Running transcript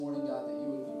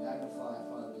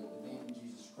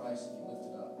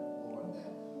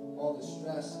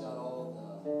stress, God, all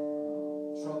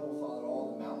the trouble, Father,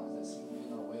 all the mountains that seem to be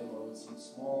in our way, Lord, would seem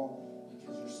small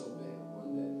because you're so big,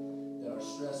 Lord, that our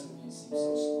stress would seem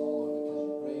so small, Lord, because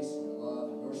your grace and your love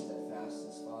and your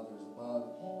steadfastness, Father, is above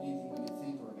anything we could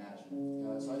think or imagine.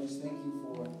 God, so I just thank you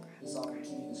for this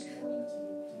opportunity this morning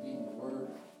to be in your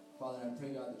word. Father, I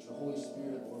pray, God, that your Holy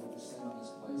Spirit, Lord, would descend in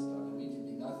this place, God, that we can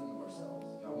be nothing of ourselves.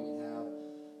 God, we can have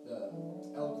the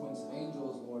eloquence of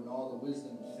angels, Lord, and all the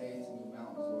wisdom and faith to move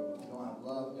mountains, Lord. But if we don't have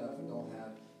love, God, if we don't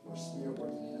have your Spirit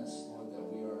working in us, Lord, that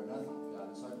we are nothing, God.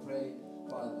 And so I pray,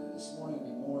 Father, that this morning would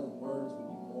be more than words, would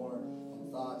be more than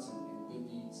thoughts and good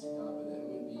deeds, God, but that it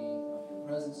would be your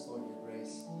presence, Lord, your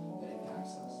grace that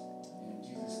impacts us. And in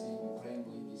Jesus' name we pray and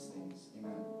believe these things.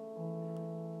 Amen.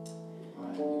 All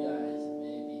right, you guys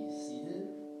may be seated.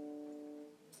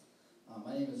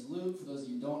 My name is Luke, for those of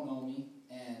you who don't know me,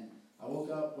 and I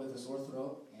woke up with a sore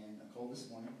throat and a cold this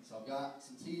morning, so I've got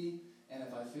some tea, and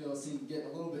if I feel it seems to get a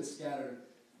little bit scattered,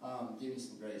 give me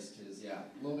some grace, because, yeah,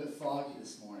 a little bit foggy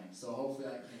this morning, so hopefully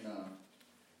I can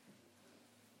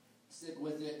stick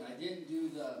with it. And I didn't do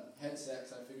the headset,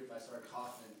 because I figured if I started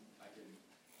coughing, I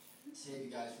could save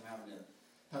you guys from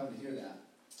having to hear that.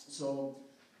 So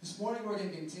this morning we're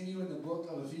going to continue in the book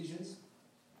of Ephesians.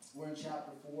 We're in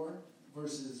chapter 4,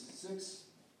 verses 6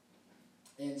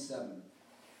 and 7.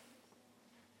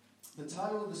 The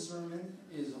title of the sermon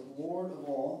is Lord of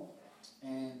All,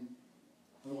 and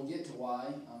we'll get to why.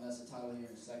 That's the title here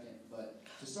in a second. But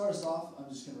to start us off, I'm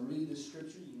just going to read this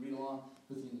scripture. You can read along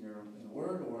with me in the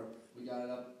Word, or we got it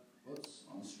up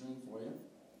on the screen for you.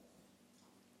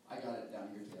 I got it down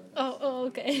here, too. Oh,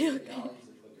 okay. Yeah, I'll use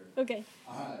the clicker. Okay.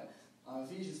 All right.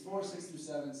 Ephesians 4, 6 through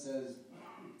 7 says,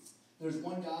 "There's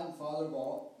one God and Father of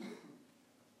all,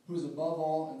 who is above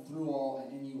all and through all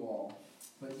and in you all.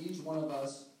 But each one of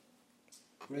us,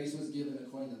 grace was given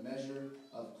according to the measure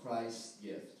of Christ's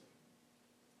gift."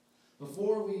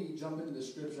 Before we jump into the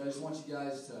scripture, I just want you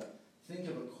guys to think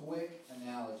of a quick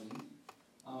analogy.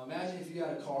 Imagine if you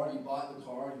had a car, you bought the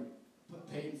car, you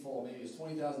paid in full. Maybe it's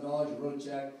 $20,000, you wrote a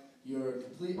check, your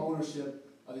complete ownership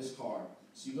of this car.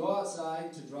 So you go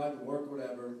outside to drive to work,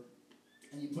 whatever,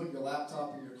 and you put your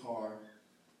laptop in your car.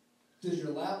 Does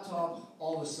your laptop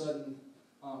all of a sudden,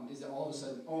 is it all of a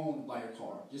sudden owned by your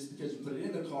car? Just because you put it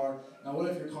in the car. Now what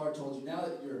if your car told you, now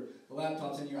that the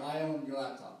laptop's in here, I own your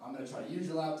laptop. I'm going to try to use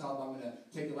your laptop. I'm going to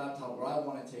take the laptop where I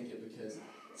want to take it, because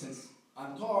since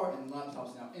I'm the car and the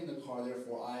laptop's now in the car,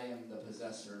 therefore I am the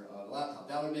possessor of the laptop.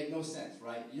 That would make no sense,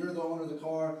 right? You're the owner of the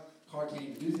car can't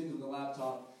even do things with the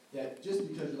laptop. That just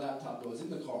because your laptop goes in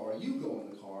the car or you go in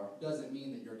the car doesn't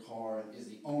mean that your car is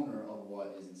the owner of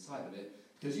what is inside of it,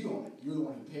 because you own it. You're the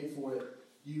one who paid for it.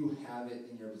 You have it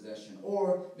in your possession.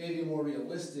 Or maybe a more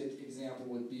realistic example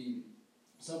would be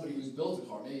somebody who's built a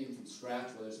car, maybe even from scratch,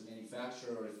 whether it's a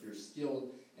manufacturer or if you're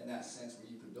skilled in that sense where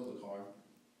you could build a car.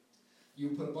 You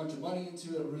put a bunch of money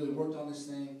into it, really worked on this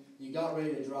thing, you got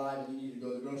ready to drive, and you need to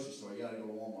go to the grocery store. You got to go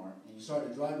to Walmart. And you started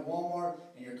to drive to Walmart,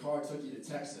 and your car took you to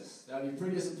Texas. That would be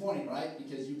pretty disappointing, right?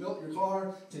 Because you built your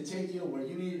car to take you where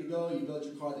you needed to go. You built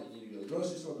your car that you needed to go to the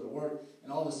grocery store, go to work,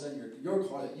 and all of a sudden your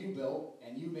car that you built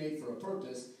and you made for a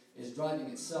purpose is driving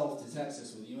itself to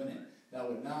Texas with you in it. That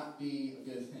would not be a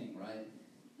good thing, right?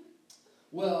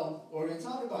 Well, what we're going to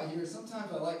talk about here,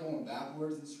 sometimes I like going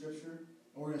backwards in Scripture,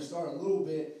 and we're going to start a little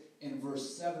bit in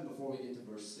verse 7 before we get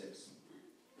to verse 6.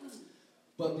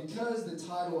 But because the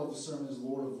title of the sermon is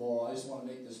Lord of All, I just want to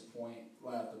make this point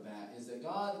right off the bat, is that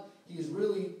God, He is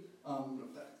really,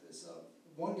 back this up,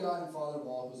 one God and Father of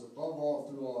all, who is above all,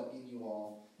 through all, in you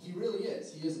all. He really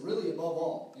is. He is really above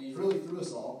all, and He's really through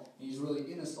us all, and He's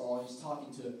really in us all. He's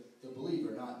talking to the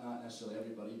believer, not necessarily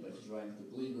everybody, but He's writing to the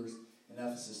believers in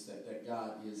Ephesus that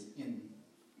God is in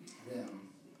them.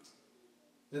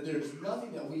 That there's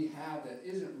nothing that we have that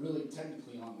isn't really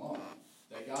technically on loan.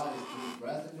 That God has breathed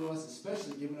breath into us,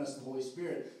 especially giving us the Holy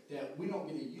Spirit, that we don't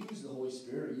get to use the Holy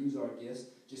Spirit or use our gifts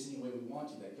just any way we want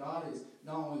to. That God is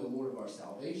not only the Lord of our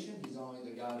salvation, He's not only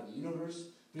the God of the universe,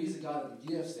 but He's the God of the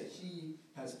gifts that He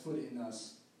has put in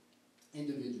us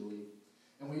individually.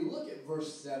 And when you look at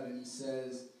verse 7, he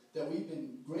says that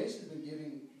grace has been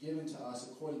given to us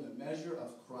according to the measure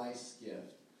of Christ's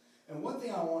gift. And one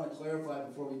thing I want to clarify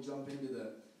before we jump into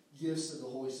the gifts of the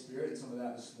Holy Spirit and some of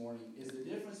that this morning is the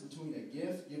difference between a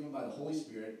gift given by the Holy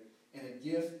Spirit and a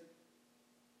gift,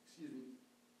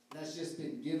 that's just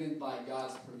been given by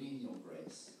God's prevenient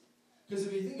grace. Because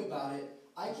if you think about it,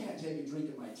 I can't take a drink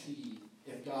of my tea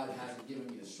if God hasn't given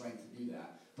me the strength to do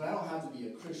that. But I don't have to be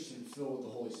a Christian filled with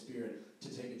the Holy Spirit to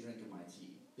take a drink of my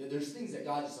tea. There's things that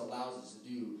God just allows us to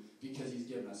do because He's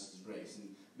given us His grace.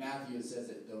 And Matthew, it says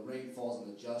that the rain falls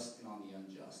on the just and on the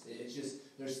unjust. It's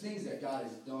just, there's things that God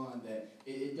has done that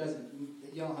it doesn't,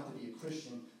 you don't have to be a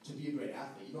Christian to be a great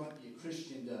athlete. You don't have to be a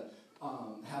Christian to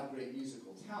have great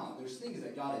musical talent. There's things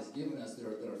that God has given us that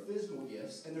are physical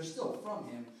gifts, and they're still from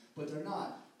Him, but they're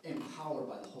not empowered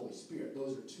by the Holy Spirit.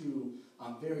 Those are two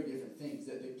very different things.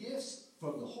 That the gifts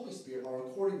from the Holy Spirit are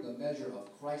according to the measure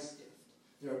of Christ's gift.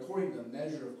 They're according to the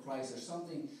measure of Christ. There's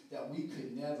something that we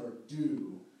could never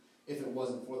do if it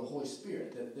wasn't for the Holy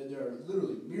Spirit. That there are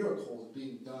literally miracles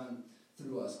being done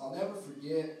through us. I'll never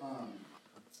forget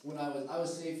when I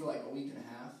was saved for like a week and a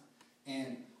half,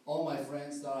 and all my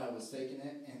friends thought I was faking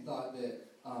it and thought that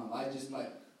I just like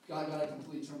God got to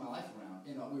completely turn my life around.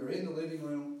 You know, we were in the living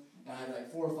room, and I had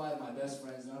like 4 or 5 of my best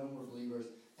friends, none of them were believers,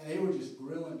 and they were just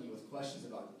grilling me with questions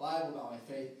about the Bible, about my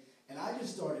faith, and I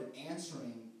just started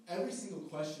answering every single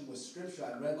question with scripture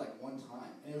I'd read like one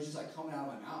time, and it was just like coming out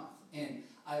of my mouth. And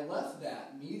I left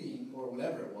that meeting, or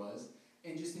whatever it was,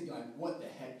 and just thinking like, what the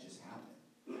heck just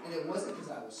happened? And it wasn't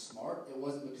because I was smart. It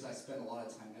wasn't because I spent a lot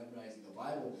of time memorizing the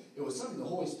Bible. It was something the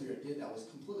Holy Spirit did that was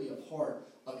completely apart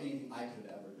of anything I could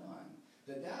have ever done.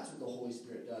 That's what the Holy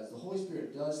Spirit does. The Holy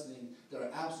Spirit does things that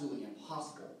are absolutely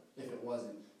impossible if it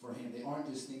wasn't for Him. They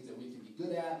aren't just things that we can be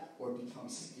good at or become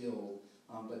skilled,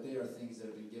 but they are things that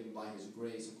have been given by His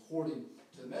grace according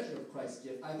to the measure of Christ's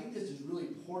gift. I think this is really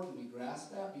important we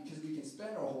grasp that, because we can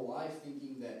spend our whole life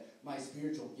thinking that my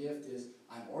spiritual gift is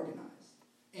I'm organized.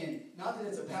 And not that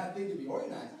it's a bad thing to be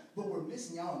organized, but we're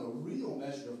missing out on the real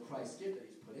measure of Christ's gift that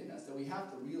He's put in us. That we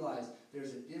have to realize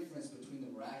there's a difference between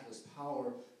the miraculous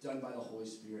power done by the Holy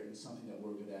Spirit and something that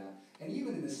we're good at. And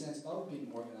even in the sense of being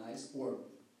organized, or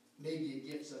maybe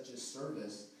a gift such as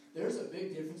service, there's a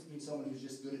big difference between someone who's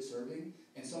just good at serving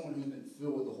and someone who's been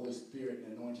filled with the Holy Spirit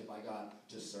and anointed by God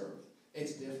to serve.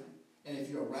 It's different. And if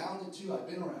you're around the two, I've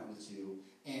been around the two,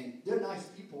 and they're nice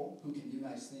people who can do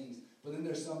nice things, but then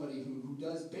there's somebody who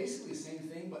does basically the same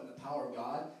thing but in the power of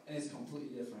God, and it's completely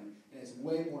different. And it's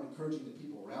way more encouraging to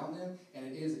people around them, and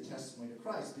it is a testimony to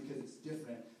Christ because it's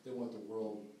different than what the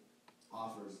world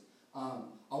offers.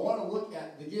 I want to look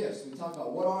at the gifts. We talk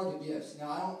about what are the gifts.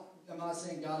 Now, I'm not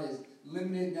saying God is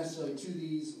limited necessarily to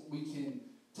these. We can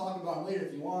talk about them later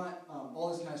if you want, all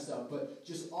this kind of stuff. But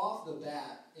just off the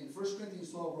bat, in 1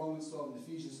 Corinthians 12, Romans 12, and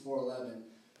Ephesians 4:11,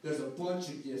 there's a bunch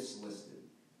of gifts listed.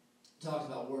 Talks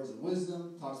about words of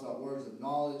wisdom, talks about words of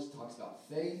knowledge, talks about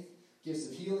faith, gifts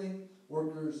of healing,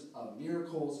 workers of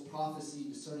miracles, prophecy,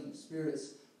 discerning of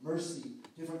spirits, mercy,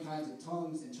 different kinds of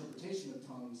tongues, interpretation of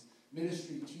tongues,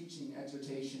 ministry, teaching,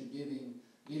 exhortation, giving,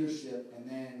 leadership, and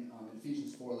then in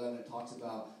Ephesians 4:11 it talks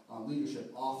about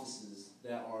leadership offices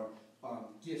that are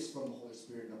gifts from the Holy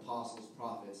Spirit, and apostles,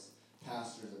 prophets,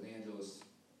 pastors, evangelists,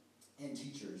 and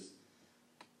teachers.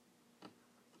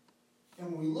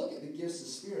 And when we look at the gifts of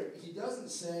Spirit, he doesn't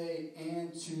say,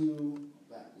 and to,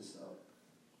 back this up.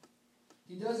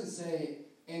 He doesn't say,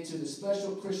 and to the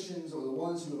special Christians or the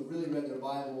ones who have really read their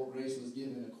Bible, grace was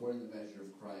given according to the measure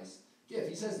of Christ's gift.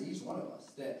 He says to each one of us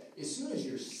that as soon as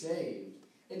you're saved,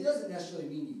 it doesn't necessarily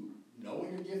mean you know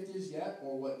what your gift is yet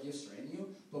or what gifts are in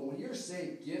you, but when you're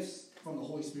saved, gifts from the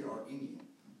Holy Spirit are in you,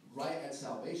 right at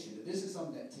salvation. That this is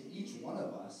something that to each one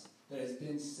of us that has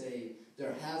been saved,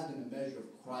 there has been a measure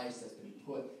of Christ that's been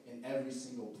put in every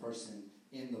single person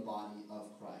in the body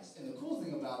of Christ. And the cool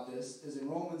thing about this is in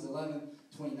Romans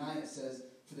 11:29 it says,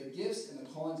 for the gifts and the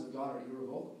callings of God are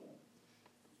irrevocable.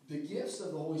 The gifts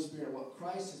of the Holy Spirit, what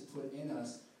Christ has put in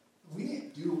us, we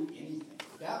didn't do anything.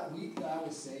 That week that I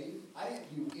was saved, I didn't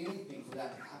do anything for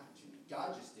that to happen to me.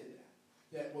 God just did that.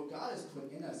 That what God has put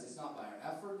in us is not by our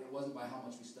effort. It wasn't by how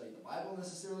much we studied the Bible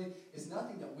necessarily. It's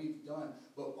nothing that we've done.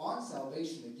 But on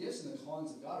salvation, the gifts and the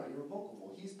callings of God are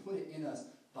irrevocable. He's put it in us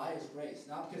by His grace.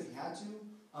 Not because He had to,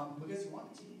 but because He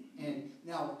wanted to. And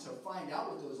now to find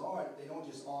out what those are, they don't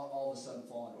just all of a sudden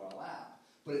fall into our lap.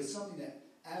 But it's something that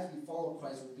as we follow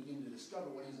Christ, we'll begin to discover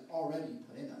what He's already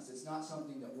put in us. It's not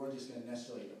something that we're just going to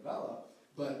necessarily develop,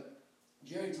 but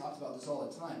Jerry talks about this all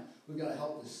the time. We've got to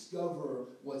help discover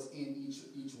what's in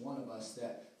each one of us,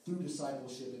 that through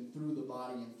discipleship and through the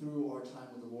body and through our time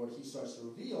with the Lord, He starts to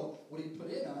reveal what He put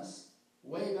in us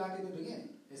way back at the beginning.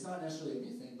 It's not necessarily a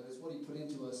new thing, but it's what He put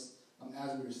into us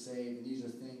as we were saved, and these are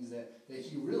things that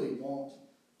He really won't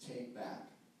take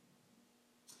back.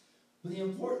 But the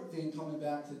important thing, coming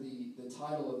back to the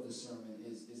title of the sermon,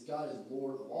 is God is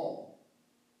Lord of all,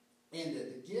 and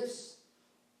that the gifts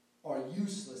are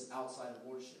useless outside of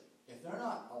lordship. If they're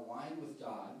not aligned with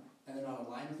God, and they're not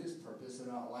aligned with His purpose,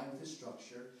 they're not aligned with His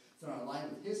structure, if they're not aligned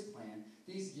with His plan,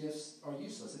 these gifts are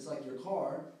useless. It's like your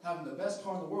car, having the best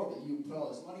car in the world that you put all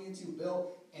this money into,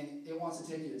 built, and it wants to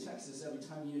take you to Texas every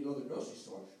time you need to go to the grocery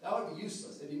store. That would be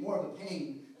useless. It'd be more of a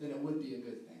pain than it would be a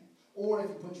good thing. Or if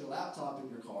you put your laptop in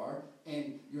your car,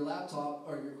 and your laptop,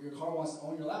 or your car wants to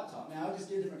own your laptop. Now, I just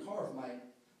get a different car if my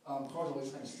car's always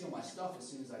trying to steal my stuff as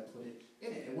soon as I put it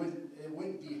in it. It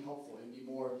wouldn't be helpful. It would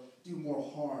be do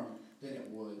more harm than it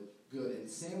would good. In the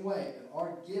same way, if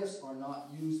our gifts are not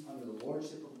used under the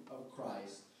lordship of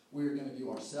Christ, we're going to do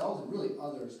ourselves and really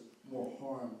others more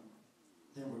harm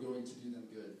than we're going to do them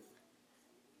good.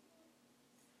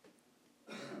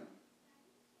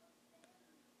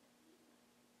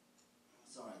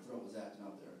 Sorry, my throat was acting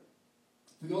up there.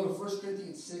 If we go to 1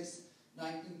 Corinthians 6,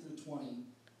 19 through 20, it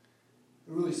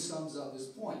really sums up this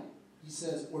point. He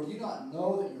says, "Or do you not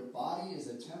know that your body is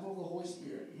a temple of the Holy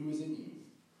Spirit who is in you,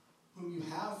 whom you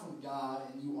have from God,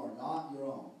 and you are not your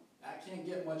own?" That can't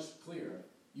get much clearer.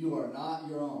 You are not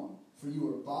your own, for you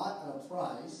were bought at a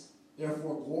price.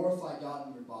 Therefore glorify God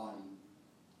in your body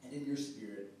and in your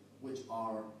spirit, which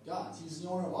are God's. He's the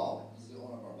owner of all of it. He's the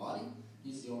owner of our body.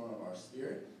 He's the owner of our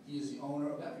spirit. He is the owner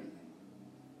of everything.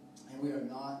 And we are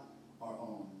not our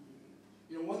own.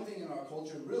 You know, one thing in our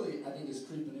culture really, I think, is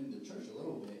creeping into the church a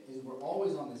little bit, is we're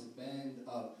always on this bend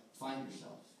of find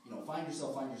yourself. You know, find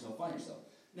yourself, find yourself, find yourself.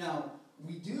 Now,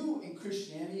 we do in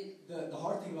Christianity, the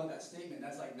hard thing about that statement,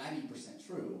 that's like 90%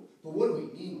 true. But what do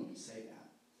we mean when we say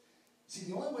that? See,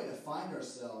 the only way to find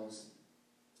ourselves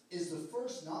is to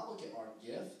first not look at our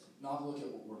gift, not look at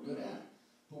what we're good at,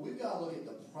 but we've got to look at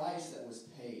the price that was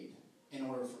paid in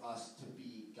order for us to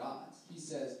be God's. He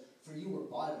says, "For you were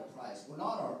bought at a price." We're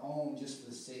not our own just for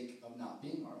the sake of not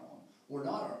being our own. We're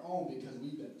not our own because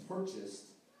we've been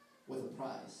purchased with a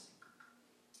price.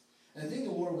 And the thing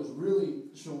the Lord was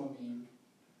really showing me,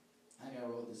 I think I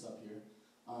wrote this up here.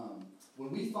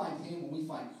 When we find Him, when we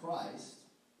find Christ,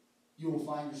 you will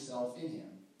find yourself in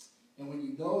Him. And when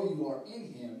you know you are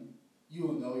in Him, you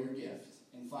will know your gift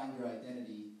and find your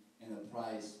identity and the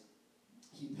price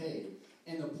He paid.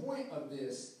 And the point of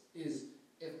this is,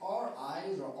 if our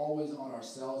eyes are always on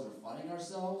ourselves or finding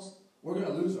ourselves, we're going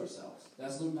to lose ourselves.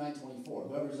 That's Luke 9:24.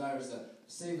 Whoever desires to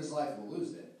save his life will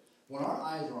lose it. When our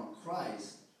eyes are on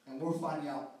Christ and we're finding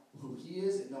out who He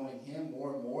is and knowing Him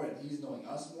more and more, and He's knowing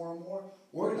us more and more,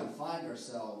 we're going to find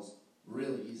ourselves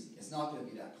really easy. It's not going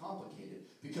to be that complicated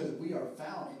because we are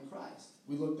found in Christ.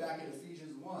 We look back at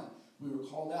Ephesians 1. We were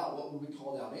called out. What were we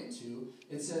called out into?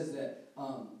 It says that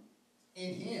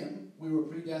in Him we were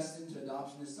predestined to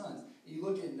adoption as sons. You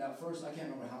look at that first, I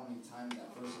can't remember how many times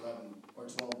that first 11 or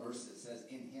 12 verses it says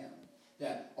in Him.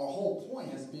 That our whole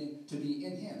point has been to be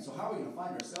in Him. So how are we going to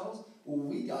find ourselves? Well,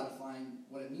 we got to find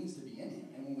what it means to be in Him.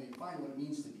 And when we find what it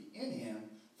means to be in Him,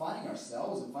 finding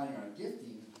ourselves and finding our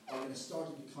gifting are going to start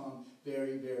to become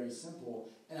very, very simple.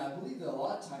 And I believe that a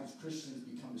lot of times Christians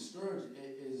become discouraged,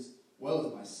 as well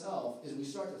as myself, is we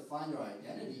start to find our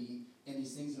identity in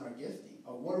these things in our gifting.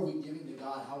 Of what are we giving to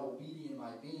God? How obedient am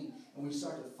I being? And we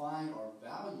start to find our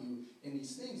value in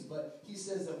these things. But He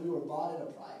says that we were bought at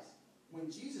a price. When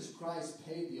Jesus Christ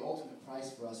paid the ultimate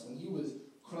price for us, when He was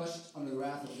crushed under the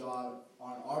wrath of God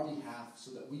on our behalf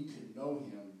so that we could know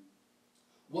Him,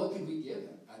 what could we give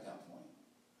Him at that point?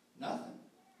 Nothing.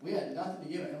 We had nothing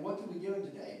to give Him. And what can we give Him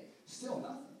today? Still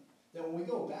nothing. That when we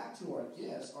go back to our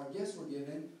gifts were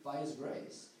given by His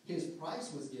grace. His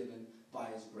price was given by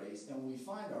His grace. And when we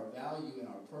find our value and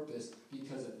our purpose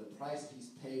because of the price that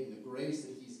He's paid and the grace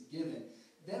that He's given,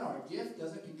 then our gift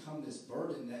doesn't become this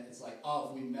burden that it's like, oh,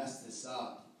 if we mess this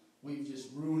up, we've just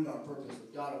ruined our purpose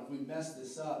with God. If we mess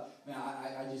this up, man,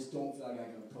 I just don't feel like I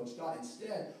can approach God.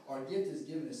 Instead, our gift is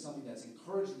given as something that's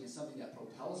encouraging and something that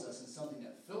propels us and something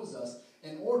that fills us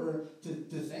in order to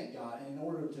thank God and in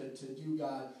order to do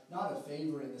God not a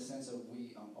favor in the sense of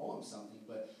we owe Him something,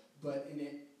 but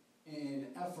in an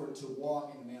effort to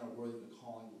walk in a manner worthy of the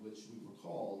calling to which we were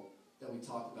called, that we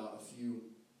talked about a few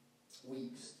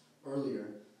weeks earlier.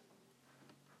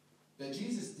 That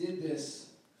Jesus did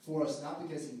this for us not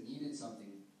because He needed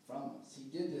something from us.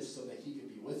 He did this so that He could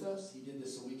be with us. He did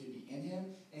this so we could be in Him.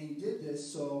 And He did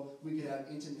this so we could have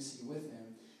intimacy with Him.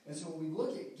 And so when we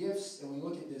look at gifts and we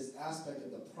look at this aspect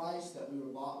of the price that we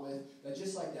were bought with, that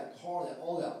just like that car, that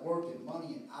all that work and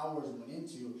money and hours went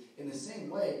into, in the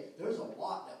same way, there's a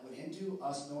lot that went into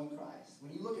us knowing Christ.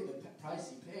 When you look at the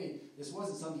price He paid, this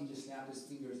wasn't something He just snapped His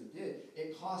fingers and did.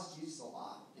 It cost Jesus a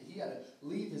lot. He had to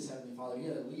leave His Heavenly Father. He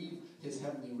had to leave His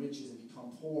heavenly riches and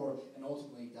become poor and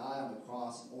ultimately die on the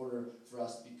cross in order for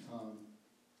us to become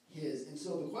His. And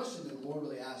so the question that the Lord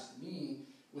really asked me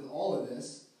with all of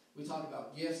this, we talk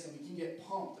about gifts and we can get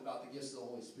pumped about the gifts of the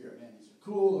Holy Spirit. Man, these are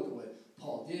cool. Look at what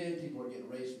Paul did. People are getting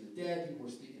raised from the dead. People are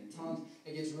speaking in tongues.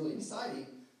 It gets really exciting.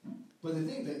 But the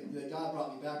thing that God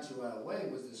brought me back to right away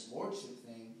was this lordship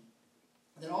thing.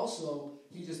 And then also,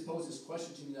 he just posed this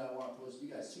question to me that I want to pose to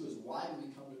you guys too, is why do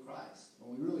we come to Christ?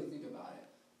 When we really think about it,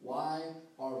 why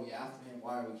are we after him?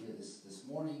 Why are we here this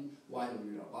morning? Why do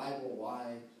we read our Bible?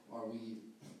 Why are we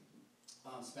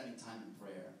spending time in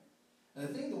prayer? And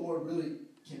the thing the Lord really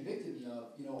convicted me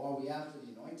of, are we after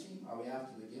the anointing? Are we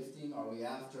after the gifting? Are we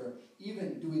after,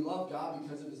 even, do we love God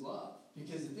because of his love?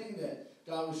 Because the thing that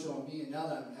God was showing me, and now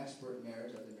that I'm an expert in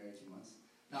marriage, I've been married 2 months,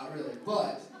 not really,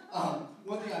 but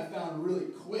one thing I found really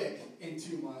quick in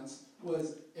 2 months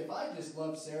was if I just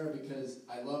loved Sarah because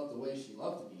I loved the way she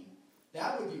loved me,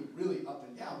 that would be really up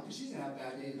and down, because she's going to have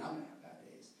bad days and I'm going to have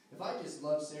bad days. If I just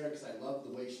loved Sarah because I loved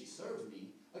the way she served me,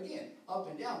 again, up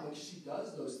and down, because she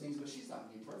does those things, but she's not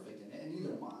going to be perfect in it, and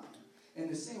neither am I. In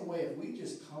the same way, if we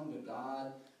just come to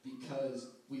God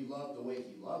because we love the way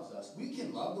he loves us, we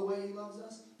can love the way he loves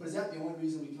us, but is that the only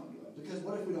reason we come to him? Because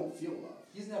what if we don't feel love?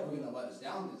 He's never going to let us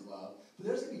down in his love, but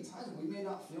there's going to be times when we may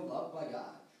not feel loved by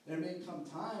God. There may come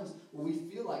times where we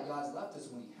feel like God's left us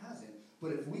when he hasn't,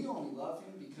 but if we only love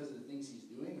him because of the things he's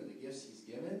doing or the gifts he's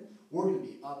given, we're going to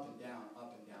be up and down,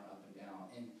 up and down, up and down.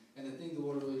 And the thing the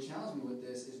Lord really challenged me with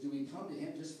this is, do we come to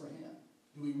him just for him?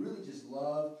 Do we really just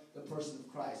love the person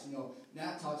of Christ?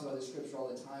 Nat talks about this scripture all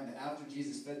the time, that after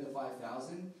Jesus fed the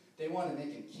 5,000, they wanted to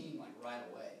make him king right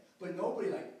away. But nobody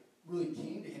really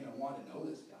came to him and wanted to know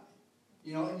this guy.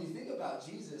 And you think about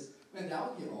Jesus, man, that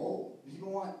would get old.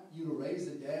 People want you to raise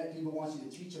the dead. People want you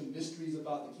to teach them mysteries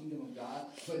about the kingdom of God.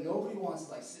 But nobody wants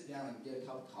to sit down and get a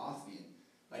cup of coffee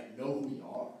and know who we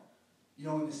are.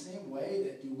 In the same way,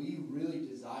 that do we really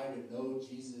desire to know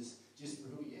Jesus just for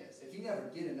who he is? If he never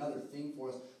did another thing for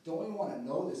us, don't we want to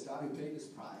know this God who paid this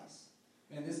price?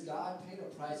 And this God paid a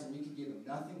price and we could give him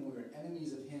nothing. We were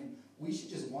enemies of him. We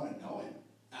should just want to know him.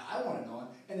 I want to know him.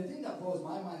 And the thing that blows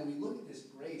my mind, when we look at this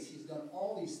grace, he's done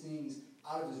all these things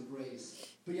out of his grace.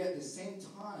 But yet at the same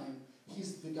time,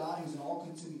 he's the God who's an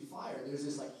all-consuming fire. There's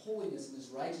this holiness and this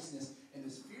righteousness and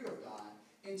this fear of God.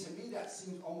 And to me, that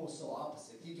seems almost so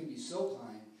opposite. He can be so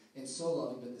kind and so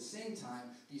loving, but at the same time,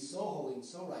 he's so holy and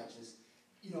so righteous.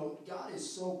 God is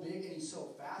so big and he's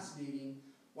so fascinating.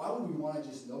 Why would we want to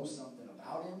just know something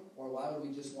about him? Or why would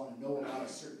we just want to know about a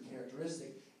certain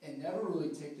characteristic and never really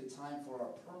take the time for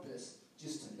our purpose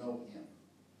just to know him?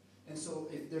 And so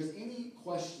if there's any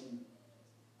question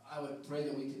I would pray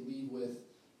that we could leave with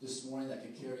this morning that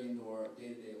could carry into our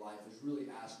day-to-day life is really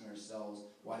asking ourselves,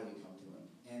 why do we come to him?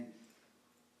 And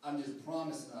I'm just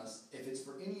promising us, if it's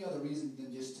for any other reason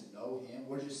than just to know him,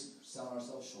 we're just selling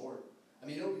ourselves short. I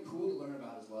mean, it'll be cool to learn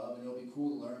about his love, and it'll be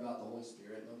cool to learn about the Holy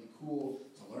Spirit, and it'll be cool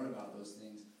to learn about those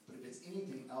things. But if it's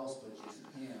anything else but just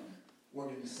him, we're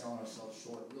going to be selling ourselves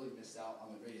short, really miss out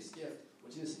on the greatest gift,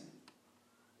 which is him.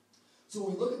 So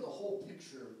when we look at the whole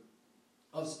picture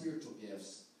of spiritual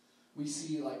gifts, we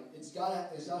see it's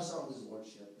got to start with his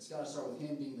lordship. It's got to start with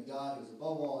him being the God who's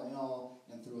above all, in all,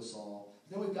 and through us all.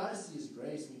 Then we've got to see his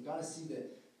grace. We've got to see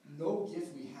that no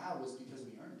gift we have was because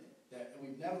we earned it. That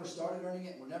we've never started earning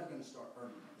it, and we're never going to start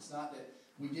earning it. It's not that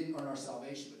we didn't earn our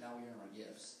salvation, but now we earn our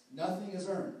gifts. Nothing is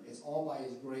earned. It's all by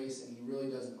his grace, and he really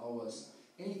doesn't owe us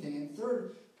anything. And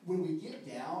third, when we get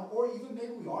down, or even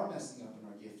maybe we are messing up in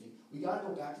our gifting, we got to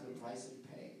go back to the price that he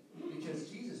paid. Because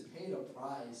Jesus paid a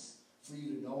price for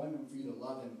you to know him and for you to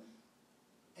love him.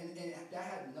 And that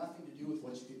had nothing to do with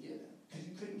what you could give him, because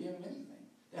you couldn't give him anything.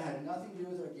 That had nothing to do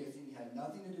with our gifting. It had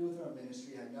nothing to do with our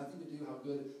ministry. It had nothing to do how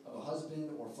good of a husband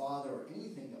or father or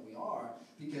anything that we are,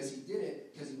 because he did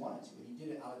it because he wanted to, and he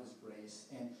did it out of his grace.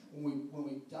 And when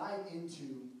we dive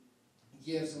into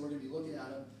gifts, and we're going to be looking at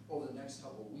them over the next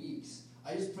couple of weeks,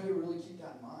 I just pray we really keep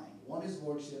that in mind. One is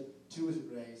lordship, two is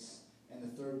grace, and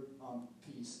the third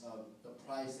piece of the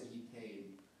price that he paid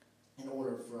in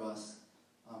order for us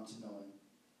to know him.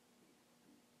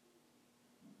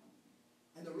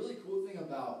 And the really cool thing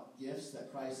about gifts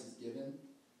that Christ has given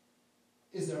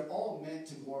is they're all meant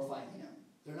to glorify him.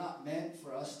 They're not meant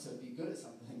for us to be good at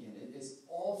something in it. It's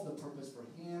all for the purpose for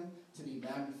him to be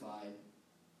magnified.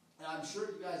 And I'm sure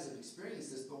you guys have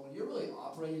experienced this, but when you're really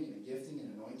operating in a gifting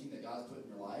and anointing that God's put in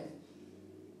your life,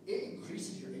 it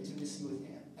increases your intimacy with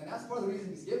him. And that's part of the reason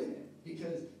he's given it,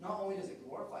 because not only does it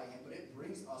glorify him, but it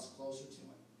brings us closer to him.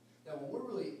 That when we're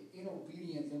really in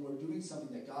obedience and we're doing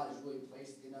something that God has really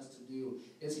placed in us to do,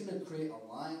 it's going to create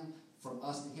a line from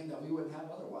us to him that we wouldn't have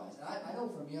otherwise. And I know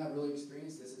for me, I've really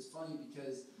experienced this. It's funny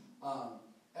because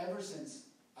ever since,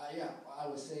 I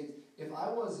was saved, if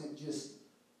I wasn't just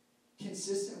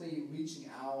consistently reaching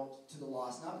out to the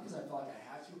lost, not because I felt like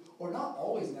I had to, or not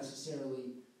always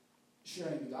necessarily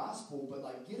sharing the gospel, but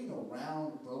like getting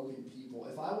around broken people.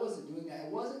 If I wasn't doing that,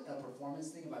 it wasn't a performance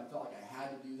thing if I felt like I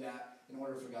had to do that in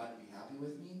order for God to be happy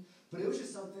with me. But it was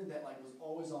just something that like was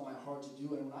always on my heart to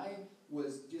do. And when I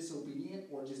was disobedient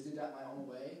or just did that my own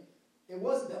way, it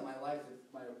wasn't that my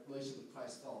relationship with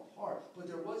Christ fell apart, but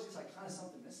there was just like kind of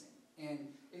something missing. And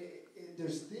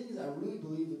there's things I really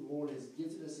believe that the Lord has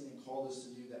gifted us in and called us to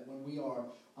do that when we are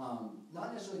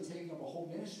not necessarily taking up a whole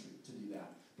ministry to do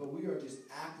that, but we are just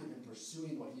active in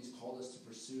pursuing what He's called us to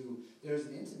pursue, there's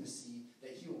an intimacy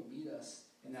that He will meet us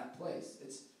in that place.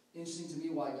 It's interesting to me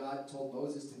why God told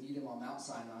Moses to meet Him on Mount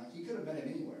Sinai. He could have met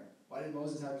Him anywhere. Why did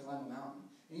Moses have to climb a mountain?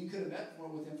 And He could have met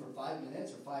with Him for 5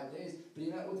 minutes or 5 days, but He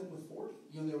met with Him with 40.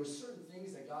 There were certain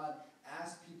things that God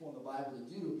asked people in the Bible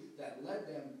to do that led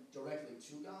them directly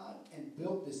to God and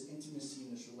built this intimacy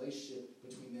and this relationship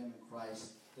between them and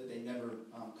Christ that they never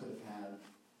could have had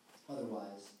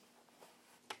otherwise.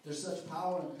 There's such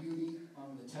power and beauty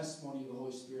in the testimony of the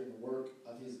Holy Spirit and the work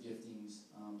of His giftings,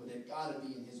 but they've got to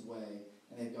be in His way,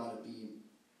 and they've got to be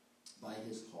by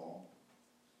His call.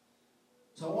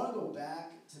 So I want to go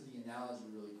back to the analogy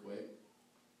really quick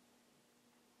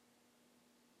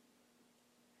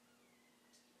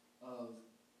of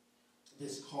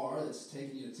this car that's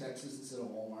taking you to Texas instead of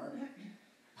Walmart.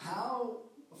 How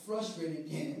frustrating,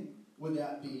 again, would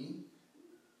that be?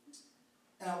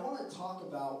 And I want to talk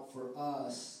about, for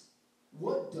us,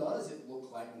 what does it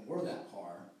look like when we're that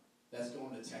car that's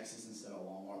going to Texas instead of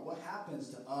Walmart? What happens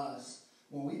to us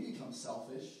when we become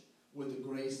selfish with the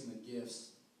grace and the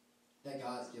gifts that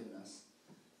God's given us?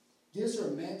 Gifts are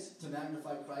meant to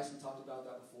magnify Christ. We talked about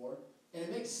that before. And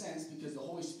it makes sense because the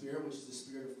Holy Spirit, which is the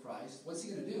Spirit of Christ, what's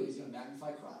He going to do? He's going to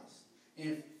magnify Christ.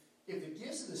 And if the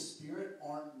gifts of the Spirit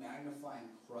aren't magnifying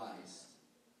Christ,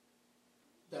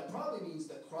 that probably means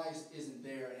that Christ isn't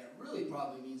there, and it really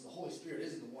probably means the Holy Spirit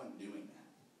isn't the one doing that.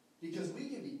 Because we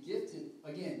can be gifted,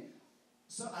 again,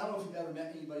 I don't know if you've ever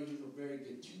met anybody who's a very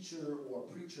good teacher or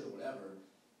preacher or whatever.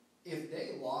 If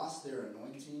they lost their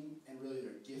anointing and really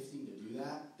their gifting to do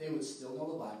that, they would still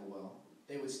know the Bible well.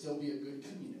 They would still be a good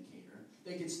communicator.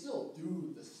 They could still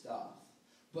do the stuff.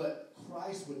 But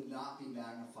Christ would not be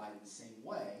magnified in the same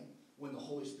way when the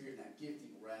Holy Spirit and that gifting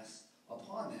rests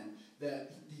upon them.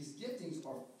 That these giftings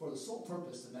are for the sole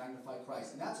purpose to magnify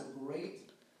Christ. And that's a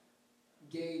great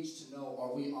gauge to know,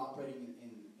 are we operating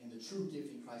in the true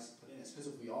gifting Christ has put in us? Because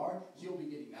if we are, He'll be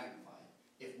getting magnified.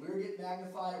 If we're getting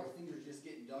magnified or things are just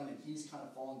getting done and He's kind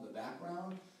of falling to the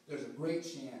background, there's a great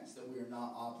chance that we are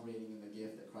not operating in the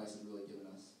gift that Christ has really given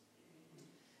us.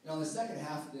 Now, in the second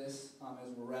half of this,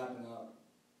 as we're wrapping up,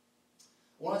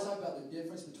 I want to talk about the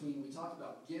difference between, we talked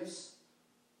about gifts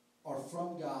are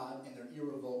from God and they're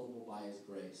irrevocable by His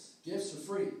grace. Gifts are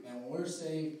free, and when we're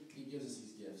saved, He gives us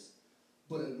these gifts.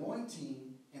 But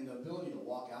anointing and the ability to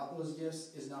walk out those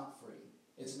gifts is not free.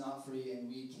 It's not free, and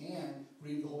we can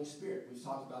grieve the Holy Spirit. We've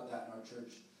talked about that in our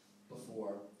church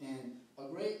before. And a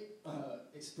great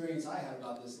experience I had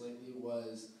about this lately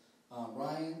was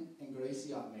Ryan and Gracie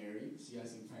got married. So you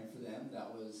guys can pray for them.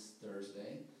 That was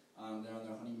Thursday. They're on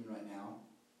their honeymoon right now.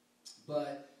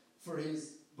 But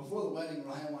before the wedding,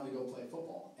 Ryan wanted to go play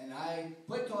football. And I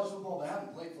played college football, but I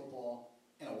haven't played football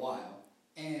in a while.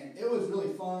 And it was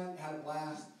really fun. Had a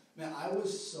blast. Man, I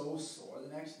was so sore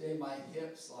the next day. My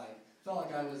hips, felt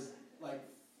like I was,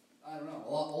 I don't know,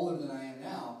 a lot older than I am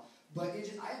now. But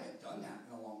I haven't done that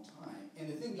in a long time. And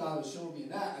the thing God was showing me in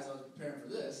that, as I was preparing for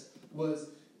this, was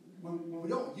when we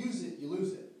don't use it, you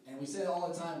lose it. And we say it all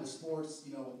the time with sports,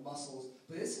 with muscles.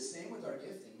 But it's the same with our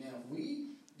gifting. Man, if we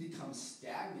become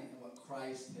stagnant in what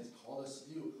Christ has called us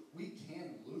to do, we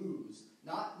can lose.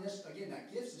 Not necessarily, again,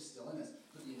 that gift is still in us,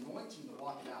 but the anointing to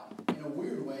walk it out. In a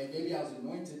weird way, maybe I was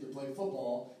anointed to play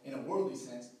football in a worldly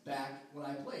sense back when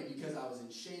I played because I was in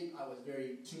shape, I was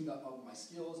very tuned up with my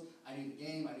skills, I knew the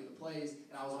game, I knew the plays,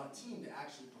 and I was on a team to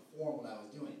actually perform what I was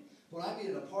doing. But when I meet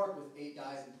at a park with 8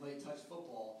 guys and play touch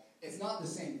football, it's not the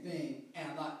same thing, and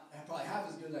I'm probably half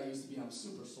as good as I used to be, and I'm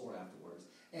super sore afterwards.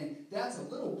 And that's a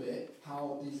little bit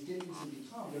how these giftings have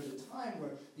become. There's a time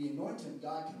where the anointing of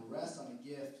God can rest on a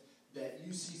gift that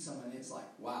you see someone, and it's like,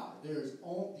 wow, the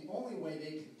only way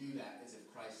they can do that is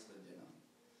if Christ lived in them.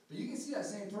 But you can see that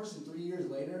same person 3 years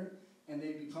later, and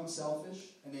they become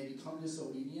selfish, and they become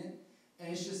disobedient,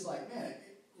 and it's just like, man,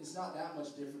 it's not that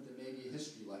much different than maybe a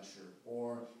history lecture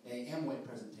or an Amway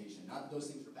presentation. Not that those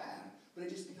things are bad, but it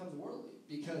just becomes worldly,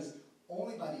 because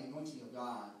only by the anointing of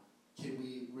God can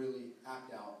we really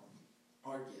act out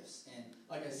our gifts. And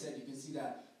like I said, you can see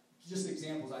that. Just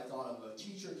examples I thought of. A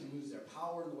teacher can lose their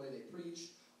power in the way they preach.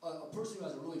 A person who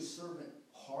has a really servant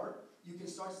heart you can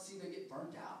start to see they get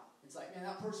burnt out. It's like, man,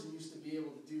 that person used to be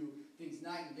able to do things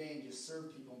night and day and just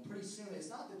serve people. And pretty soon, it's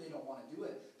not that they don't want to do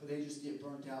it, but they just get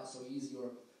burnt out so easy.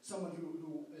 Or someone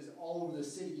who is all over the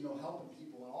city, helping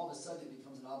people, and all of a sudden it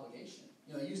becomes an obligation.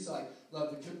 I used to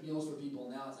love to cook meals for people.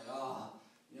 Now it's like,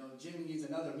 Jimmy needs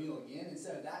another meal again.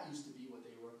 Instead of that, used to be what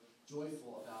they were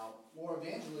joyful about. Or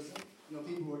evangelism.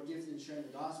 People who are gifted in sharing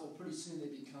the gospel, pretty soon they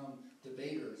become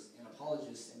debaters and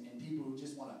apologists and people who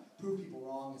just want to prove people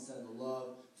wrong instead of the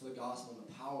love for the gospel and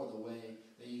the power of the way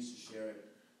they used to share it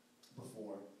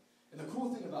before. And the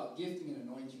cool thing about gifting and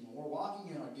anointing, when we're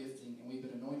walking in our gifting and we've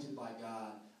been anointed by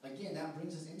God, again, that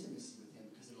brings us intimacy with Him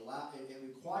because it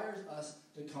requires us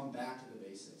to come back to the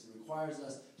basics. It requires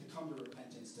us to come to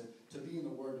repentance, to be in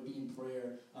the Word, to be in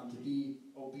prayer, to be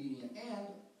obedient. And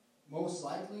most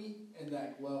likely,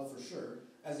 for sure,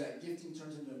 as that gifting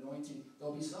turns into anointing,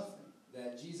 there'll be suffering.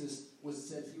 That Jesus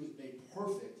said He was made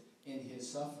perfect in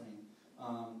His suffering.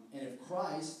 And if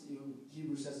Christ, who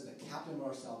Hebrews says is the captain of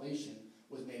our salvation,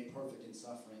 was made perfect in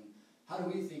suffering, how do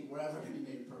we think we're ever going to be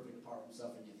made perfect apart from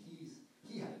suffering if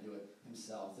He had to do it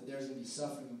Himself? That there's going to be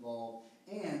suffering involved,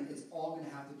 and it's all going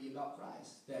to have to be about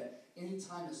Christ. That any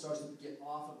time it starts to get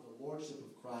off of the lordship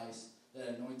of Christ, that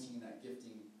anointing and that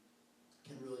gifting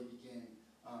can really begin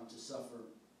to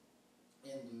suffer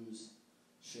and lose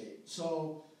shape.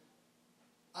 So,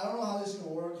 I don't know how this is going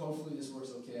to work. Hopefully this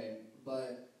works okay.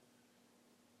 But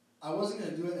I wasn't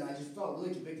going to do it, and I just felt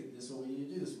really convicted this is what we need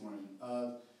to do this morning.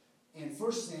 In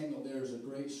 1 Samuel, there's a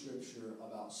great scripture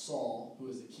about Saul, who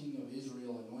is the king of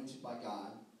Israel, anointed by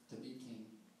God to be king.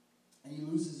 And he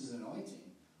loses his anointing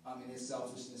in his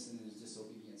selfishness and in his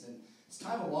disobedience. And it's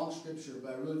kind of a long scripture,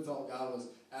 but I really felt God was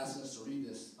asking us to read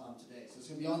this today. So it's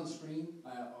going to be on the screen.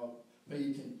 But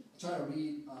you can try to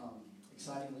read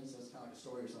excitingly, so it's kind of like a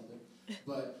story or something.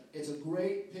 But it's a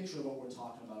great picture of what we're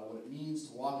talking about, what it means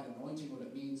to walk in anointing, what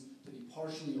it means to be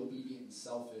partially obedient and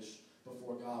selfish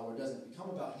before God, where it doesn't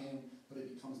become about Him, but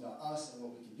it becomes about us and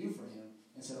what we can do for Him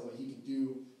instead of what He can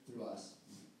do through us.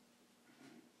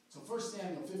 So 1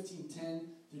 Samuel 15:10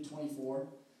 through 24.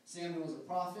 Samuel is a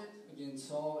prophet. Again,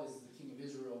 Saul is the king of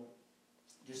Israel.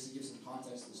 Just to give some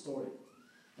context to the story.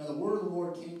 Now the word of the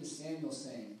Lord came to Samuel,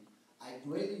 saying, I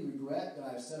greatly regret that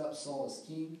I have set up Saul as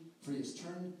king, for he has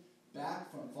turned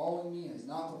back from following me and has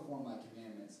not performed my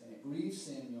commandments. And it grieved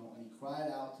Samuel, and he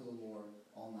cried out to the Lord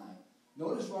all night.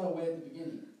 Notice right away at the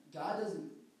beginning, God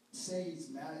doesn't say He's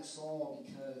mad at Saul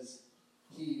because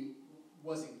he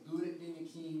wasn't good at being a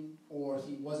king or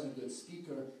he wasn't a good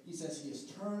speaker. He says He has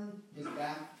turned His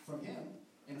back from Him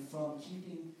and from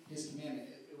keeping His commandment.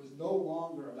 It was no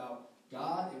longer about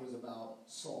God, it was about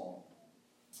Saul.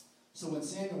 So when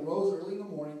Samuel rose early in the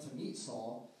morning to meet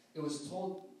Saul, it was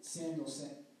told Samuel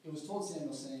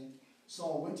saying,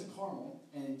 Saul went to Carmel,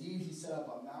 and indeed he set up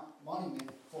a monument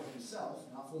for himself,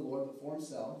 not for the Lord, but for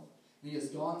himself. And he has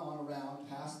gone on around,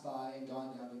 passed by, and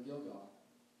gone down to Gilgal.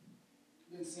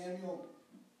 Then Samuel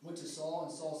went to Saul,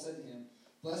 and Saul said to him,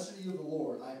 Blessed are you of the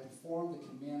Lord, I have performed the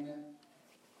commandment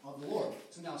of the Lord.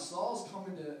 So now Saul's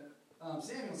coming to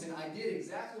Samuel saying, I did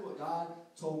exactly what God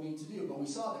told me to do. But we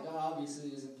saw that God obviously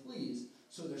isn't pleased.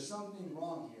 So there's something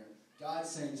wrong here. God's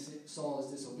saying Saul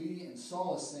is disobedient, and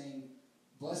Saul is saying,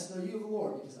 Blessed are you of the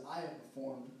Lord, because I have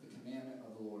performed the commandment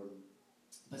of the Lord.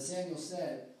 But Samuel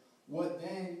said, What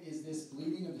then is this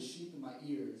bleating of the sheep in my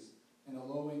ears, and the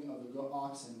lowing of the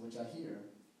oxen which I hear?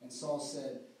 And Saul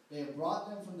said, They have brought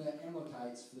them from the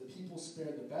Amalekites, for the people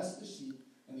spared the best of the sheep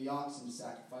and the oxen to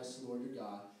sacrifice to the Lord your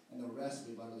God, and the rest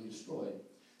we've utterly destroyed.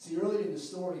 See, earlier in the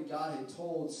story, God had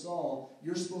told Saul,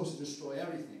 you're supposed to destroy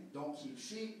everything. Don't keep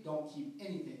sheep, don't keep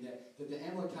anything. That the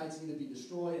Amalekites need to be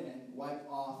destroyed and wiped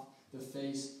off the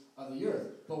face of the earth.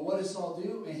 But what does Saul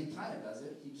do? And he kind of does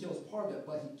it. He kills part of it,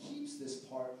 but he keeps this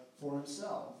part for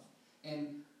himself.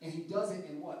 And he does it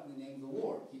in what? In the name of the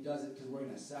Lord. He does it because we're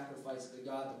going to sacrifice to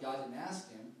God, but God didn't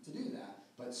ask him to do that.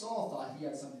 But Saul thought he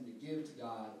had something to give to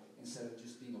God instead of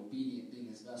just being obedient, being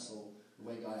his vessel the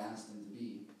way God asked him to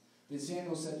be. Then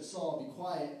Samuel said to Saul, Be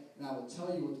quiet, and I will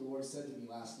tell you what the Lord said to me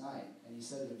last night. And he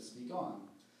said to him, Speak on.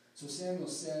 So Samuel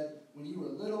said, When you were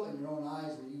little in your own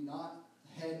eyes, were you not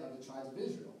head of the tribes of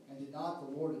Israel? And did not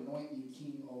the Lord anoint you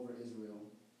king over Israel?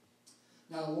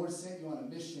 Now the Lord sent you on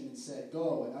a mission and said,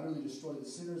 Go and utterly destroy the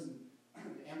sinners and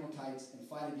the Amalekites and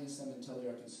fight against them until they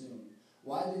are consumed.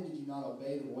 Why then did you not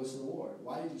obey the voice of the Lord?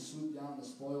 Why did you swoop down the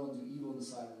spoil and do evil in the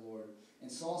sight of the Lord?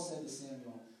 And Saul said to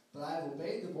Samuel, But I have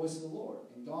obeyed the voice of the Lord,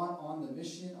 and gone on the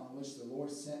mission on which the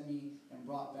Lord sent me, and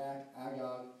brought back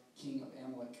Agag, king of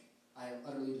Amalek. I have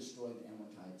utterly destroyed the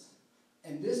Amalekites.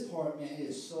 And this part, man, it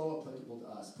is so applicable to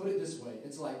us. Put it this way.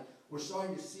 It's like we're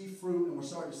starting to see fruit, and we're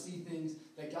starting to see things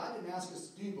that God didn't ask us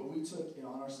to do, but we took it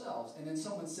on ourselves. And then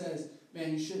someone says,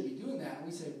 man, you shouldn't be doing that. And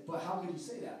we say, but how could you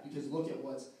say that? Because look at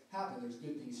what's happened. There's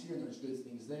good things here, and there's good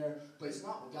things there, but it's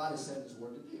not what God has said in his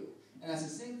word to do. And that's the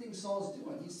same thing Saul's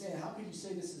doing. He's saying, how could you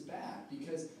say this is bad?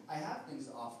 Because I have things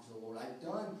to offer to the Lord. I've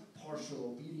done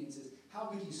partial obediences. How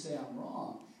could you say I'm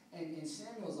wrong? And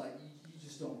Samuel's like, you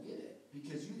just don't get it.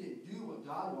 Because you didn't do what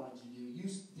God wanted you to do. You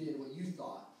did what you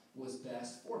thought was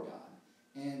best for God.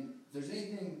 And if there's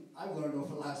anything I've learned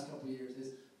over the last couple of years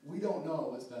is we don't know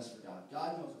what's best for God.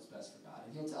 God knows what's best for God.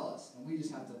 And he'll tell us. And we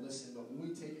just have to listen. But when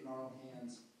we take it in our own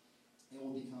hands, it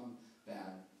will become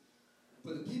bad.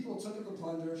 But the people took of the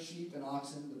plunder, sheep and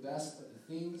oxen, the best of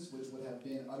the things which would have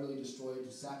been utterly destroyed,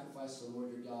 to sacrifice to the Lord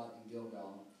your God in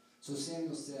Gilgal. So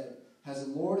Samuel said, has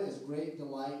the Lord as great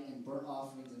delight in burnt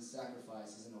offerings and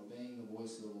sacrifices, in obeying the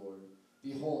voice of the Lord?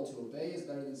 Behold, to obey is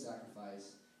better than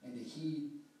sacrifice, and to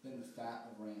heed than the fat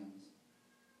of rams.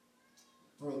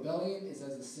 For rebellion is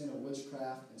as the sin of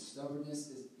witchcraft, and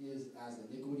stubbornness is as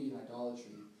iniquity and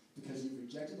idolatry. Because you've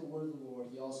rejected the word of the Lord,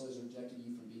 he also has rejected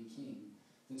you from being king.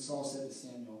 Then Saul said to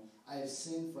Samuel, I have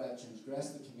sinned, for I have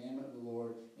transgressed the commandment of the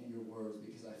Lord and your words,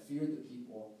 because I feared the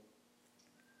people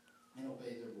and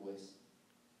obeyed their voice.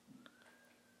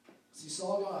 See,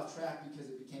 Saul got off track because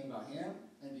it became about him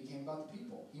and it became about the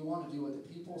people. He wanted to do what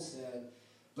the people said,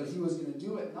 but he was going to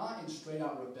do it not in straight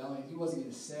out rebellion. He wasn't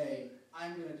going to say,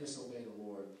 I'm going to disobey the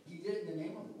Lord. He did it in the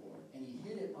name of the Lord, and he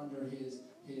hid it under his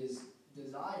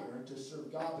desire to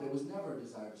serve God, but it was never a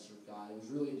desire to serve God. It was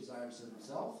really a desire to serve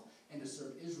himself and to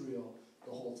serve Israel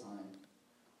the whole time.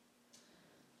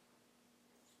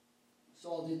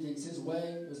 Saul did things his way.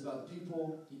 It was about the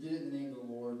people. He did it in the name of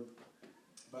the Lord.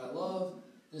 But I love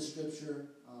this scripture.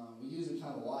 We use it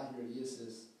kind of a lot here at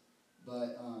Easis,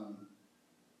 but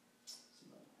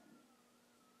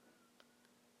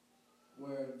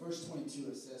where in verse 22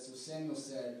 it says, so Samuel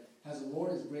said, has the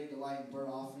Lord as great delight in burnt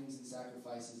offerings and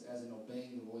sacrifices as in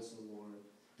obeying the voice of the Lord?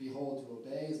 Behold, to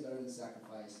obey is better than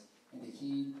sacrifice, and to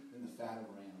heed than the fat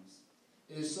of rams.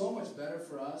 It is so much better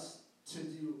for us to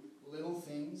do little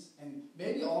things, and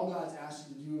maybe all God's asked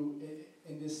you to do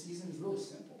in this season is really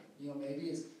simple. Maybe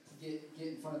it's to get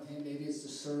in front of him, maybe it's to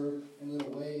serve in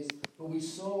little ways, but we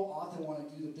so often want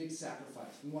to do the big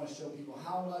sacrifice. We want to show people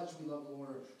how much we love the Lord,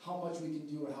 or how much we can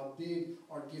do, or how big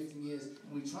our gifting is,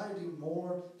 and we try to do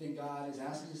more than God is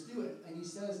asking us to do it. And he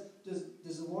says, does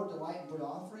the Lord delight in burnt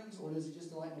offerings, or does he just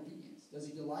delight in obedience? Does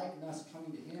he delight in us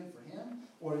coming to him for him,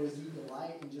 or does he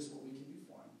delight in just what we can do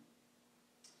for him?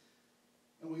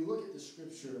 And we look at the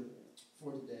scripture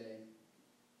for today.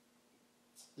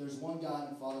 There's one God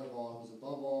and Father of all, who is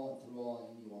above all and through all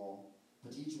and in you all.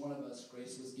 But to each one of us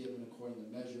grace was given according to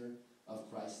the measure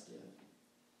of Christ's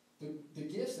gift. The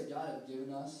gifts that God has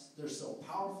given us, they're so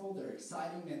powerful, they're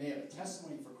exciting, and they have a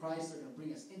testimony for Christ. They're going to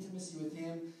bring us intimacy with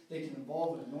him. They can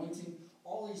involve an anointing.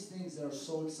 All these things that are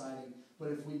so exciting.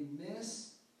 But if we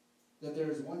miss that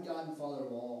there is one God and Father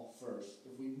of all first,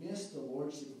 if we miss the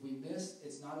Lordship, if we miss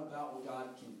it's not about what God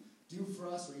can do for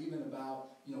us or even about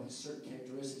his certain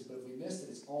characteristics, but if we miss that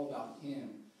it's all about him,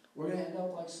 we're going to end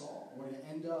up like Saul. We're going to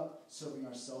end up serving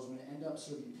ourselves. We're going to end up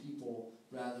serving people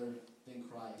rather than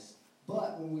Christ.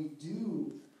 But when we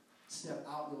do step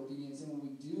out in obedience, and when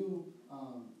we do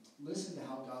listen to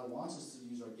how God wants us to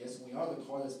use our gifts, when we are the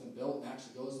car that's been built and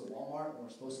actually goes to Walmart when we're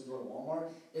supposed to go to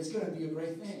Walmart, it's going to be a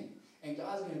great thing. And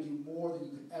God's going to do more than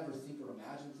you could ever think or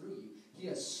imagine through you. He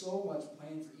has so much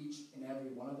planned for each and every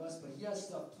one of us, but he has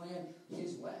stuff planned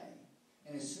his way.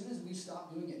 And as soon as we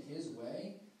stop doing it his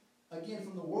way, again,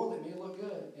 from the world it may look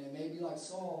good, and it may be like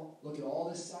Saul, look at all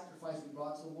this sacrifice we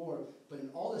brought to the Lord. But in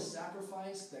all this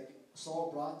sacrifice that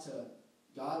Saul brought to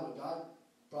God, what God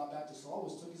brought back to Saul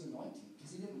took his anointing,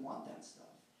 because he didn't want that stuff.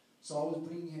 Saul was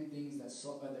bringing him things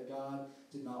that God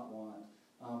did not want.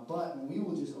 But when we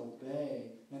will just obey,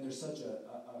 and there's such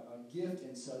a gift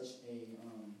and such a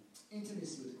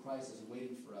intimacy with Christ that's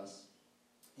waiting for us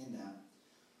in that.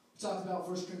 We talked about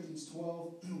 1 Corinthians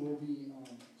 12. We'll be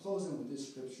closing with this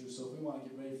scripture. So if we want to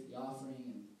get ready for the offering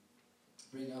and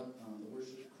bring up the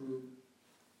worship crew.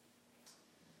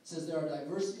 It says, there are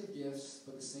diversity of gifts,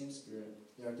 but the same Spirit.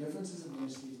 There are differences of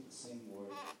ministries, but the same Lord.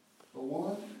 But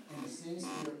one and the same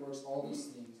Spirit works all these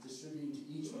things, distributing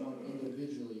to each one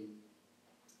individually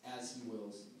as he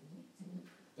wills.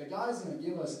 That God is going to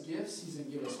give us gifts, he's going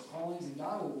to give us callings, and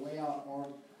God will lay out our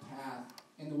path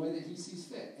in the way that he sees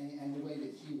fit and the way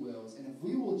that he wills. And if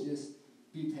we will just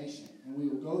be patient, and we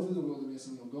will go through the wilderness,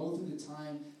 and we'll go through the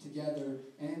time together,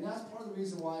 and that's part of the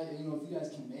reason why, if you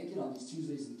guys can make it on these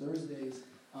Tuesdays and Thursdays,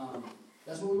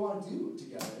 that's what we want to do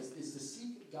together, is to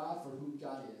seek God for who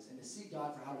God is, and to seek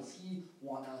God for how does He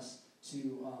want us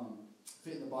to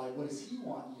fit in the body. What does He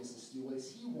want ESS to do? What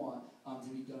does He want to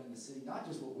be done in the city? Not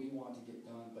just what we want to get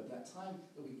done, but that time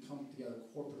that we come together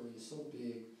corporately is so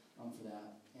big for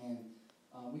that. And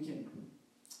we can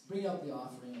bring up the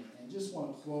offering, and just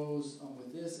want to close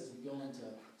with this as we go into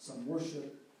some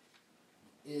worship.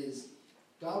 Is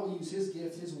God will use His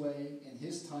gift, His way, and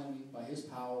His timing by His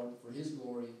power for His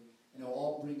glory, and it will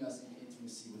all bring us into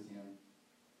intimacy with Him.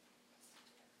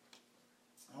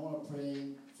 I want to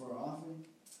pray for our offering.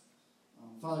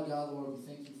 Father God, Lord, we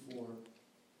thank You for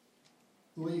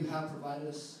the way You have provided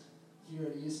us here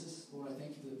at ESS. Lord, I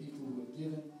thank You for the people who have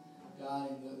given, God,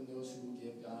 and those who will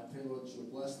give, God. I pray, Lord, that You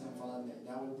would bless them, Father,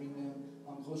 that would bring them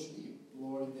closer to You.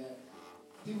 Lord, that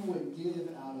people would give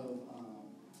out of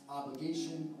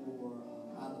obligation or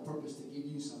out of the purpose to give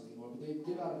You something, Lord, but they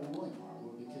give out of a willing heart,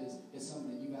 Lord, because it's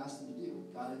something that You've asked them to do.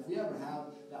 God, if we ever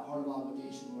have that heart of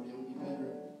obligation, Lord, it would be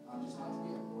better just not to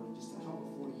give, Lord, and just to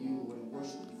come before You, Lord, and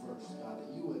worship You first, God,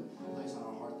 that You would place on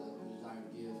our heart the desire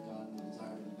to give, God, and the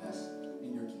desire to invest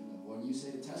in Your kingdom, Lord. And You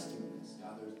say to test You in this,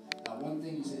 God. There's that one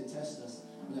thing You say to test us,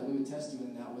 or that we would test You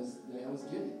in, that was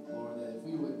giving, Lord, that if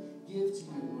we would give to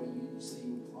You, Lord, You say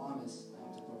You would promise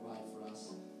to provide for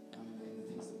us in the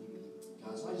things that we need.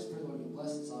 God, so I just pray, Lord, You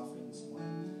bless this offering this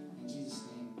morning. In Jesus'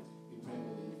 name, we pray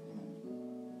and believe.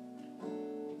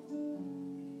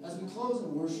 Amen. As we close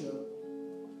in worship,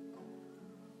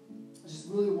 I just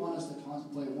really want us to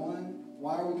contemplate, one,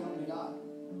 why are we coming to God?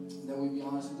 That we be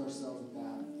honest with ourselves with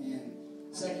that. And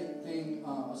second thing,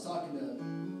 I was talking to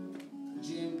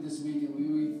Jim this week, and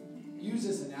we've used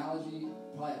this analogy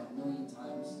probably a million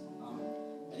times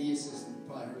at ESS, and you've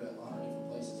probably heard it 100 different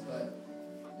places. But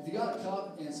if you got a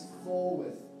cup and it's full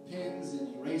with pins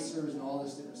and erasers and all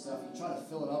this different stuff, you try to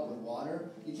fill it up with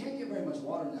water, you can't get very much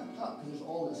water in that cup because there's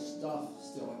all this stuff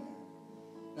still in there.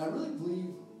 And I really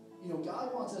believe,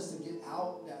 God wants us to get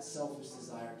out that selfish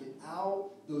desire, get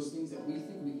out those things that we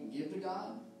think we can give to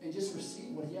God, and just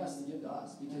receive what He has to give to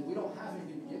us, because we don't have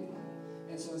anything to give to Him.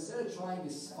 And so instead of trying to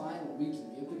find what we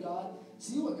can give to God,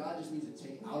 see what God just needs to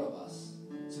take out of us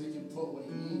so He can put what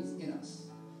He needs in us.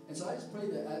 And so I just pray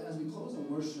that as we close in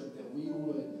worship, that we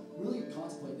would really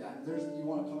contemplate that. If you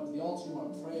want to come to the altar, you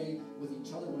want to pray with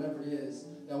each other, whatever it is,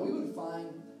 that we would find,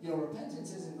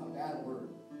 repentance isn't a bad word.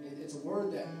 It's a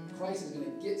word that Christ is going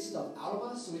to get stuff out of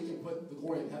us so He can put the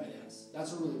glory of heaven in us.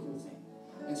 That's a really cool thing.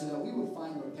 And so that we would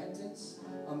find repentance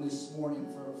this morning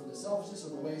for the selfishness or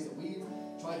the ways that we've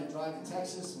tried to drive to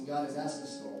Texas when God has asked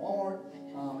us to go to Walmart.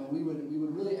 And we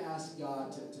would really ask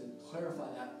God to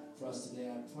clarify that for us today.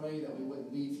 I pray that we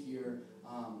wouldn't leave here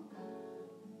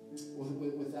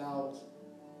without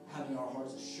having our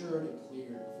hearts assured and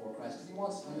cleared before Christ, because He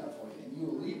wants to do that for you. And you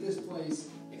will leave this place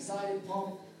excited,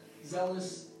 pumped,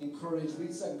 zealous, encouraged.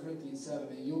 Read 2 Corinthians 7,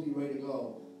 and you'll be ready to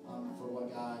go for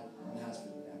what God has for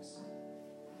you.